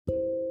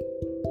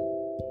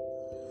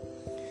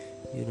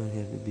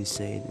have to be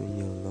sad when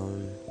you're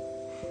alone.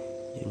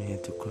 You don't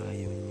have to cry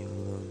when you're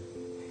alone,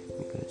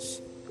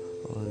 because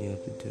all you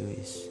have to do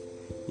is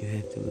you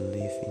have to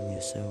believe in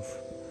yourself.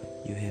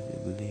 You have to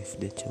believe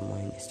that your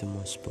mind is the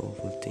most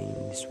powerful thing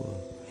in this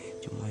world.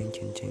 Your mind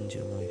can change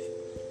your life.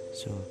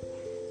 So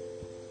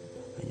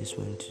I just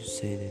want to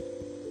say that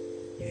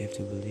you have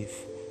to believe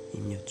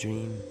in your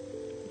dream,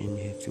 and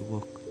you have to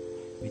walk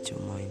with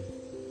your mind.